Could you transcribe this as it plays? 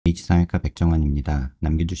에이치성형외과 백정환입니다.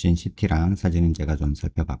 남겨주신 CT랑 사진은 제가 좀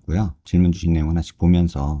살펴봤고요. 질문 주신 내용 하나씩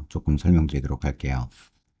보면서 조금 설명드리도록 할게요.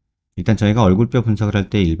 일단 저희가 얼굴뼈 분석을 할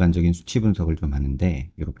때 일반적인 수치 분석을 좀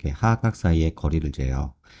하는데 이렇게 하악각 사이의 거리를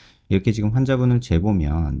재요. 이렇게 지금 환자분을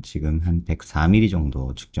재보면 지금 한 104mm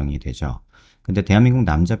정도 측정이 되죠. 근데 대한민국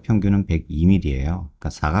남자 평균은 102mm예요. 그러니까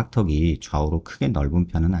사각턱이 좌우로 크게 넓은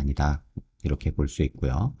편은 아니다. 이렇게 볼 수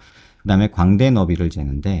있고요. 그 다음에 광대 너비를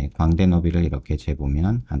재는데 광대 너비를 이렇게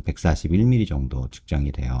재보면 한 141mm 정도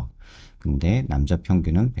측정이 돼요. 근데 남자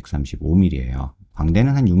평균은 135mm예요.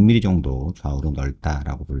 광대는 한 6mm 정도 좌우로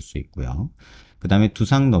넓다라고 볼 수 있고요. 그 다음에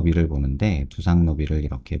두상 너비를 보는데 두상 너비를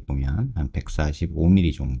이렇게 보면 한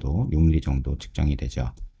 145mm 정도, 6mm 정도 측정이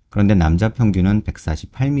되죠. 그런데 남자 평균은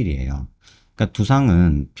 148mm예요. 그러니까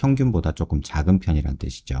두상은 평균보다 조금 작은 편이란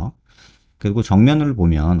뜻이죠. 그리고 정면을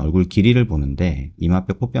보면 얼굴 길이를 보는데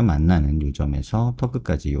이마뼈 코뼈 만나는 요점에서 턱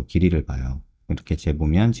끝까지 요 길이를 봐요. 이렇게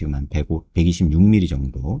재보면 지금 한 126mm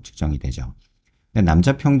정도 측정이 되죠. 근데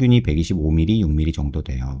남자 평균이 125mm, 6mm 정도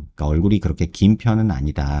돼요. 그러니까 얼굴이 그렇게 긴 편은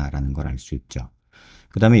아니다라는 걸 알 수 있죠.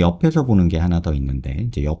 그 다음에 옆에서 보는 게 하나 더 있는데,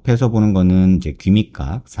 이제 옆에서 보는 거는 이제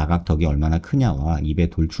귀밑각, 사각턱이 얼마나 크냐와 입의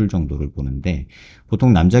돌출 정도를 보는데,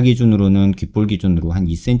 보통 남자 기준으로는 귓볼 기준으로 한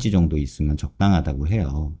 2cm 정도 있으면 적당하다고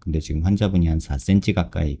해요. 근데 지금 환자분이 한 4cm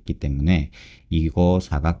가까이 있기 때문에, 이거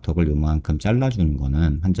사각턱을 요만큼 잘라주는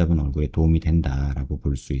거는 환자분 얼굴에 도움이 된다라고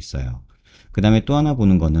볼 수 있어요. 그 다음에 또 하나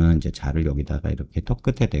보는 거는 이제 자를 여기다가 이렇게 턱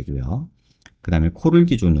끝에 대고요. 그 다음에 코를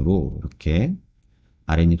기준으로 이렇게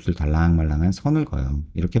아랫입술 달랑말랑한 선을 그어요.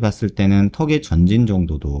 이렇게 봤을 때는 턱의 전진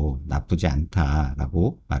정도도 나쁘지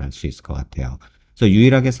않다라고 말할 수 있을 것 같아요. 그래서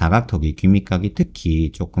유일하게 사각턱이 귀밑각이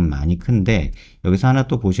특히 조금 많이 큰데 여기서 하나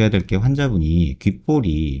또 보셔야 될 게 환자분이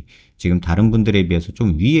귓볼이 지금 다른 분들에 비해서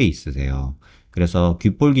좀 위에 있으세요. 그래서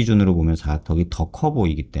귓볼 기준으로 보면 사각턱이 더 커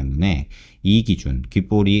보이기 때문에 이 기준,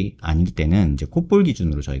 귓볼이 아닐 때는 이제 콧볼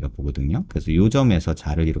기준으로 저희가 보거든요. 그래서 요 점에서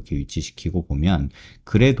자를 이렇게 위치시키고 보면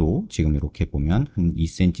그래도 지금 이렇게 보면 한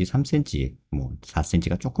 2cm, 3cm, 뭐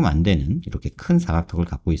 4cm가 조금 안 되는 이렇게 큰 사각턱을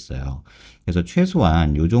갖고 있어요. 그래서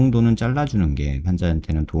최소한 요 정도는 잘라주는 게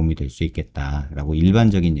환자한테는 도움이 될 수 있겠다라고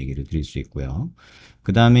일반적인 얘기를 드릴 수 있고요.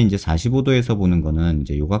 그 다음에 이제 45도에서 보는 거는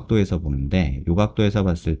이제 요각도에서 보는데 요각도에서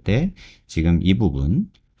봤을 때 지금 이 부분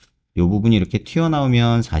요 부분이 이렇게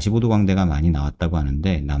튀어나오면 45도 광대가 많이 나왔다고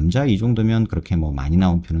하는데 남자 이 정도면 그렇게 뭐 많이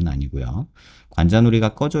나온 편은 아니고요.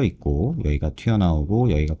 관자놀이가 꺼져 있고 여기가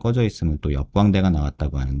튀어나오고 여기가 꺼져 있으면 또 옆광대가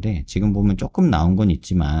나왔다고 하는데 지금 보면 조금 나온 건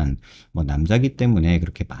있지만 뭐 남자기 때문에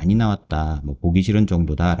그렇게 많이 나왔다 뭐 보기 싫은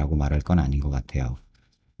정도다라고 말할 건 아닌 것 같아요.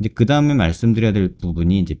 이제 그 다음에 말씀드려야 될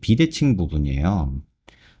부분이 이제 비대칭 부분이에요.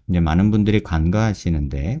 이제 많은 분들이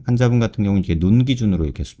간과하시는데 환자분 같은 경우는 이렇게 눈 기준으로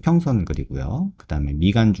이렇게 수평선을 그리고요. 그 다음에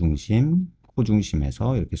미간 중심, 코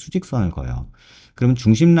중심에서 이렇게 수직선을 그어요. 그럼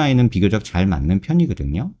중심 라인은 비교적 잘 맞는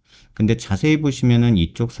편이거든요. 근데 자세히 보시면은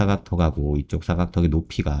이쪽 사각턱하고 이쪽 사각턱의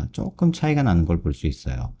높이가 조금 차이가 나는 걸 볼 수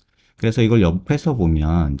있어요. 그래서 이걸 옆에서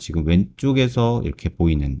보면 지금 왼쪽에서 이렇게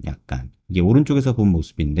보이는 약간 이게 오른쪽에서 본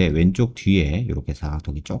모습인데 왼쪽 뒤에 이렇게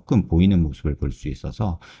사각턱이 조금 보이는 모습을 볼 수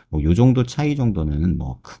있어서 뭐 요 정도 차이 정도는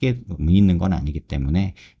뭐 크게 의미 있는 건 아니기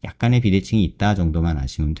때문에 약간의 비대칭이 있다 정도만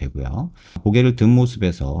아시면 되고요. 고개를 든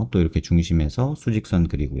모습에서 또 이렇게 중심에서 수직선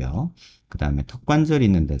그리고요. 그 다음에 턱관절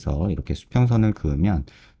있는 데서 이렇게 수평선을 그으면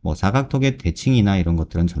뭐 사각턱의 대칭이나 이런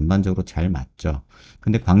것들은 전반적으로 잘 맞죠.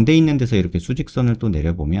 근데 광대 있는 데서 이렇게 수직선을 또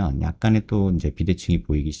내려보면 약간의 또 이제 비대칭이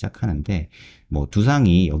보이기 시작하는데 뭐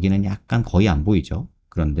두상이 여기는 약간 거의 안 보이죠.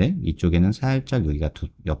 그런데 이쪽에는 살짝 여기가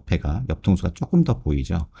옆에가 옆통수가 조금 더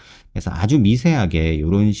보이죠. 그래서 아주 미세하게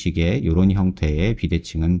이런 식의 이런 형태의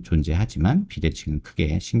비대칭은 존재하지만 비대칭은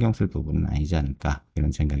크게 신경 쓸 부분은 아니지 않을까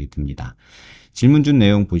이런 생각이 듭니다. 질문 준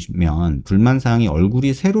내용 보시면 불만사항이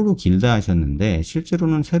얼굴이 세로로 길다 하셨는데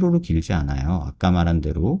실제로는 세로로 길지 않아요. 아까 말한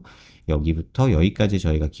대로 여기부터 여기까지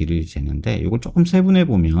저희가 길이를 재는데 이걸 조금 세분해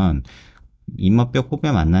보면 이마뼈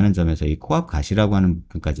코뼈 만나는 점에서 이 코앞 가시라고 하는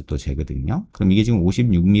부분까지 또 재거든요. 그럼 이게 지금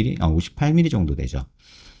 56mm, 58mm 정도 되죠.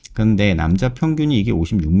 그런데 남자 평균이 이게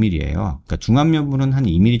 56mm예요. 그러니까 중안면부는 한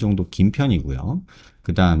 2mm 정도 긴 편이고요.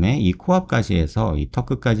 그 다음에 이 코앞 가시에서 이 턱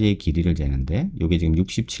끝까지의 길이를 재는데 이게 지금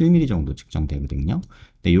 67mm 정도 측정되거든요.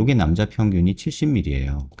 근데 이게 남자 평균이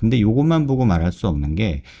 70mm예요. 근데 이것만 보고 말할 수 없는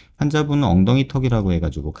게 환자분은 엉덩이 턱이라고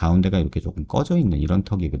해가지고 가운데가 이렇게 조금 꺼져 있는 이런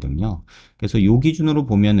턱이거든요. 그래서 이 기준으로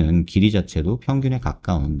보면은 길이 자체도 평균에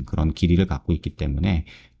가까운 그런 길이를 갖고 있기 때문에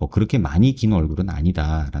뭐 그렇게 많이 긴 얼굴은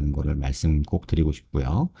아니다라는 거를 말씀 꼭 드리고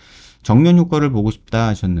싶고요. 정면 효과를 보고 싶다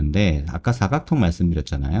하셨는데 아까 사각턱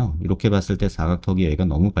말씀드렸잖아요. 이렇게 봤을 때 사각턱이 여기가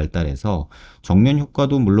너무 발달해서 정면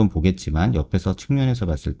효과도 물론 보겠지만 옆에서 측면에서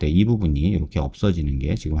봤을 때 이 부분이 이렇게 없어지는 게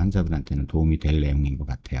게 지금 환자분한테는 도움이 될 내용인 것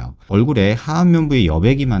같아요. 얼굴에 하안면부에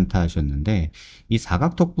여백이 많다 하셨는데 이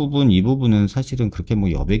사각턱 부분 이 부분은 사실은 그렇게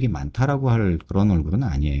뭐 여백이 많다라고 할 그런 얼굴은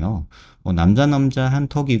아니에요. 남자 한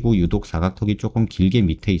턱이고 유독 사각턱이 조금 길게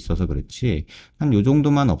밑에 있어서 그렇지 한 요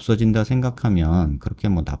정도만 없어진다 생각하면 그렇게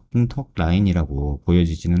뭐 나쁜 턱 라인이라고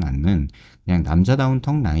보여지지는 않는 그냥 남자다운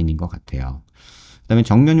턱 라인인 것 같아요. 그 다음에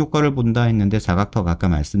정면 효과를 본다 했는데 사각턱 아까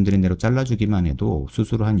말씀드린 대로 잘라주기만 해도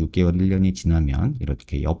수술 후 한 6개월 1년이 지나면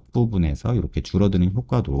이렇게 옆부분에서 이렇게 줄어드는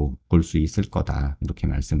효과도 볼 수 있을 거다 이렇게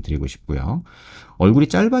말씀드리고 싶고요. 얼굴이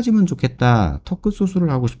짧아지면 좋겠다 턱 끝 수술을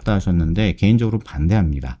하고 싶다 하셨는데 개인적으로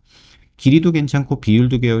반대합니다. 길이도 괜찮고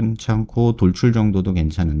비율도 괜찮고 돌출 정도도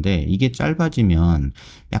괜찮은데 이게 짧아지면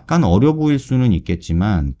약간 어려 보일 수는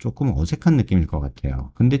있겠지만 조금 어색한 느낌일 것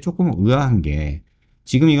같아요. 근데 조금 의아한 게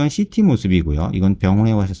지금 이건 CT 모습이고요. 이건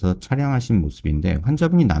병원에 오셔서 촬영하신 모습인데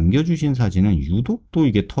환자분이 남겨주신 사진은 유독 또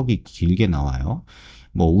이게 턱이 길게 나와요.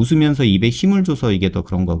 뭐 웃으면서 입에 힘을 줘서 이게 더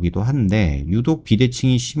그런 거기도 한데 유독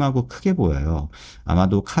비대칭이 심하고 크게 보여요.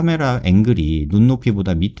 아마도 카메라 앵글이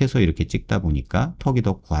눈높이보다 밑에서 이렇게 찍다 보니까 턱이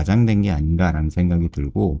더 과장된 게 아닌가라는 생각이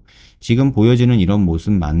들고 지금 보여지는 이런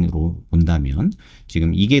모습만으로 본다면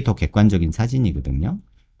지금 이게 더 객관적인 사진이거든요.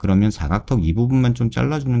 그러면 사각턱 이 부분만 좀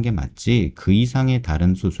잘라주는 게 맞지 그 이상의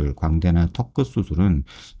다른 수술, 광대나 턱끝 수술은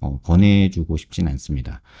권해주고 싶진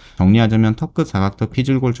않습니다. 정리하자면 턱끝 사각턱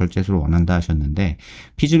피질골 절제술을 원한다 하셨는데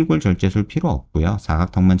피질골 절제술 필요 없고요.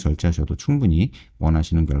 사각턱만 절제하셔도 충분히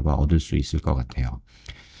원하시는 결과 얻을 수 있을 것 같아요.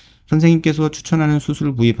 선생님께서 추천하는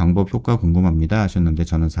수술 부위 방법 효과 궁금합니다 하셨는데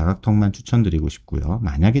저는 사각턱만 추천드리고 싶고요.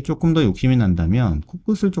 만약에 조금 더 욕심이 난다면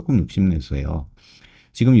코끝을 조금 욕심내세요.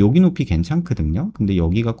 지금 여기 높이 괜찮거든요. 근데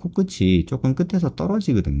여기가 코끝이 조금 끝에서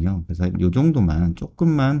떨어지거든요. 그래서 이 정도만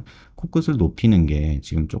조금만 코끝을 높이는 게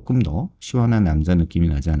지금 조금 더 시원한 남자 느낌이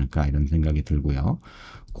나지 않을까 이런 생각이 들고요.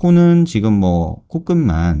 코는 지금 뭐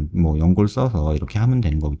코끝만 뭐 연골 써서 이렇게 하면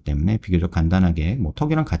되는 거기 때문에 비교적 간단하게 뭐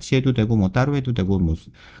턱이랑 같이 해도 되고 뭐 따로 해도 되고 뭐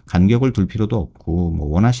간격을 둘 필요도 없고 뭐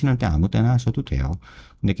원하시는 때 아무 때나 하셔도 돼요.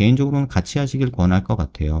 근데 개인적으로는 같이 하시길 권할 것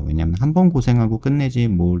같아요. 왜냐하면 한 번 고생하고 끝내지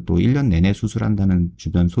뭘 또 1년 내내 수술한다는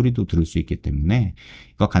주변 소리도 들을 수 있기 때문에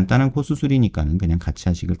이거 간단한 코 수술이니까는 그냥 같이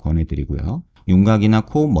하시길 권해드리고요. 윤곽이나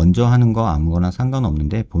코 먼저 하는 거 아무거나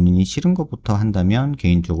상관없는데 본인이 싫은 것부터 한다면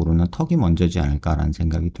개인적으로는 턱이 먼저지 않을까라는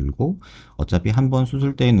생각이 들고 어차피 한 번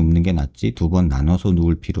수술 때에 눕는 게 낫지 두 번 나눠서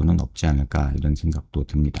누울 필요는 없지 않을까 이런 생각도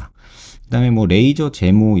듭니다. 그 다음에 뭐 레이저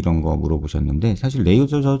제모 이런 거 물어보셨는데 사실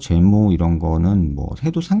레이저 제모 이런 거는 뭐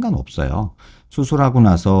해도 상관없어요. 수술하고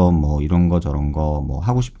나서 뭐 이런 거 저런 거 뭐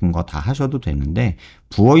하고 싶은 거 다 하셔도 되는데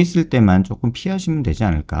부어 있을 때만 조금 피하시면 되지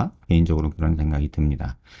않을까 개인적으로 그런 생각이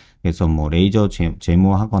듭니다. 그래서 뭐 레이저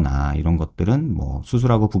제모하거나 이런 것들은 뭐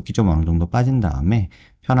수술하고 붓기 좀 어느 정도 빠진 다음에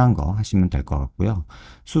편한 거 하시면 될 것 같고요.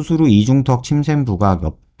 수술 후 이중턱 침샘 부각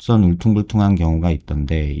옆선 울퉁불퉁한 경우가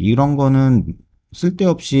있던데 이런 거는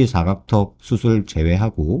쓸데없이 사각턱 수술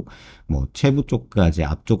제외하고 뭐 체부 쪽까지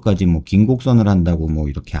앞쪽까지 뭐 긴 곡선을 한다고 뭐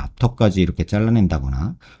이렇게 앞턱까지 이렇게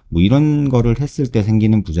잘라낸다거나 뭐 이런 거를 했을 때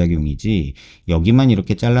생기는 부작용이지 여기만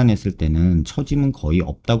이렇게 잘라냈을 때는 처짐은 거의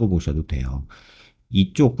없다고 보셔도 돼요.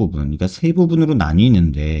 이쪽 부분, 그러니까 세 부분으로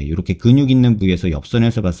나뉘는데 이렇게 근육 있는 부위에서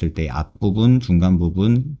옆선에서 봤을 때 앞부분, 중간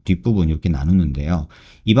부분, 뒷부분 이렇게 나누는데요.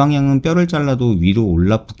 이 방향은 뼈를 잘라도 위로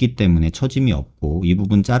올라붙기 때문에 처짐이 없고 이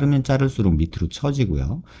부분 자르면 자를수록 밑으로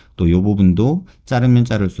처지고요. 또 이 부분도 자르면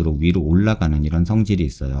자를수록 위로 올라가는 이런 성질이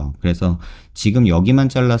있어요. 그래서 지금 여기만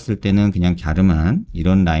잘랐을 때는 그냥 갸름한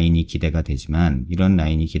이런 라인이 기대가 되지만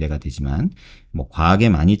뭐 과하게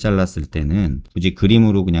많이 잘랐을 때는 굳이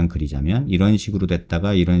그림으로 그냥 그리자면 이런 식으로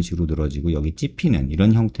됐다가 이런 식으로 늘어지고 여기 찝히는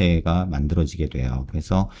이런 형태가 만들어지게 돼요.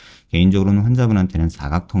 그래서 개인적으로는 환자분한테는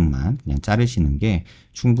사각턱만 그냥 자르시는 게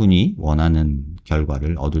충분히 원하는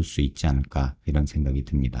결과를 얻을 수 있지 않을까 이런 생각이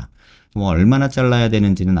듭니다. 뭐 얼마나 잘라야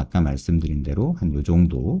되는지는 아까 말씀드린 대로 한 요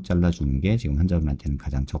정도 잘라주는 게 지금 환자분한테는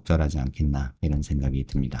가장 적절하지 않겠나 이런 생각이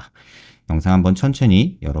듭니다. 영상 한번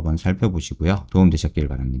천천히 여러 번 살펴보시고요. 도움 되셨길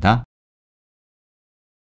바랍니다.